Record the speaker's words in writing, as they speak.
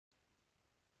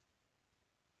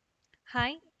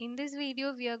Hi, in this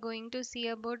video we are going to see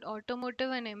about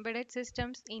automotive and embedded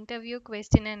systems interview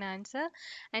question and answer,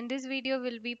 and this video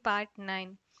will be part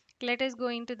 9. Let us go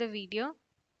into the video.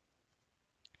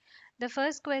 The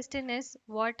first question is,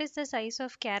 what is the size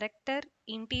of character,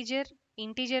 integer,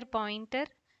 integer pointer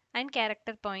and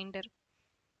character pointer?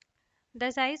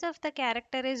 The size of the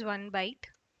character is 1 byte.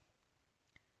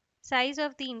 Size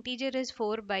of the integer is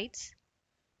 4 bytes.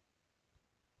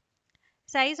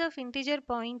 Size of integer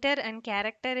pointer and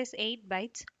character is 8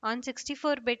 bytes on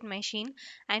 64-bit machine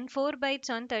and 4 bytes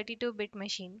on 32-bit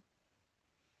machine.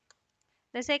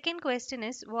 The second question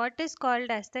is, what is called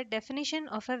as the definition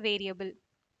of a variable?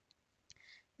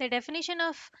 The definition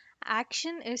of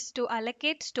action is to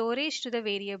allocate storage to the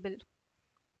variable.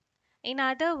 In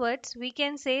other words, we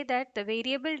can say that the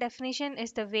variable definition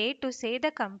is the way to say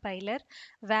the compiler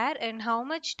where and how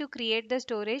much to create the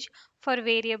storage for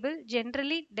variable.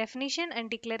 Generally, definition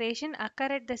and declaration occur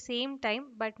at the same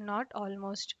time but not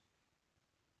almost.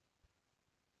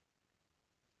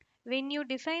 When you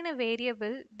define a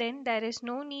variable, then there is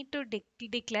no need to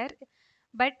declare,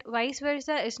 but vice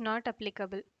versa is not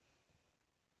applicable.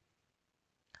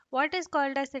 What is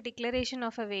called as the declaration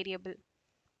of a variable?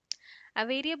 A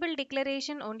variable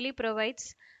declaration only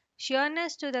provides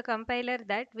sureness to the compiler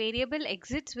that variable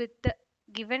exists with the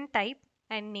given type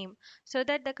and name so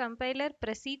that the compiler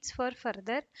proceeds for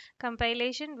further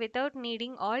compilation without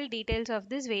needing all details of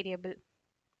this variable.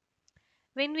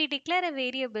 When we declare a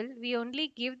variable, we only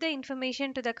give the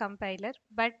information to the compiler,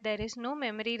 but there is no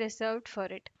memory reserved for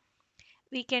it.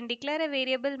 We can declare a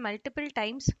variable multiple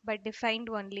times but defined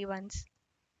only once.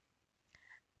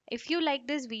 If you like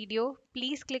this video,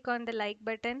 please click on the like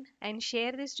button and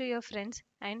share this to your friends,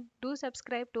 and do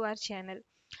subscribe to our channel.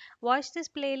 Watch this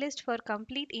playlist for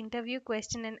complete interview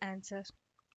question and answer.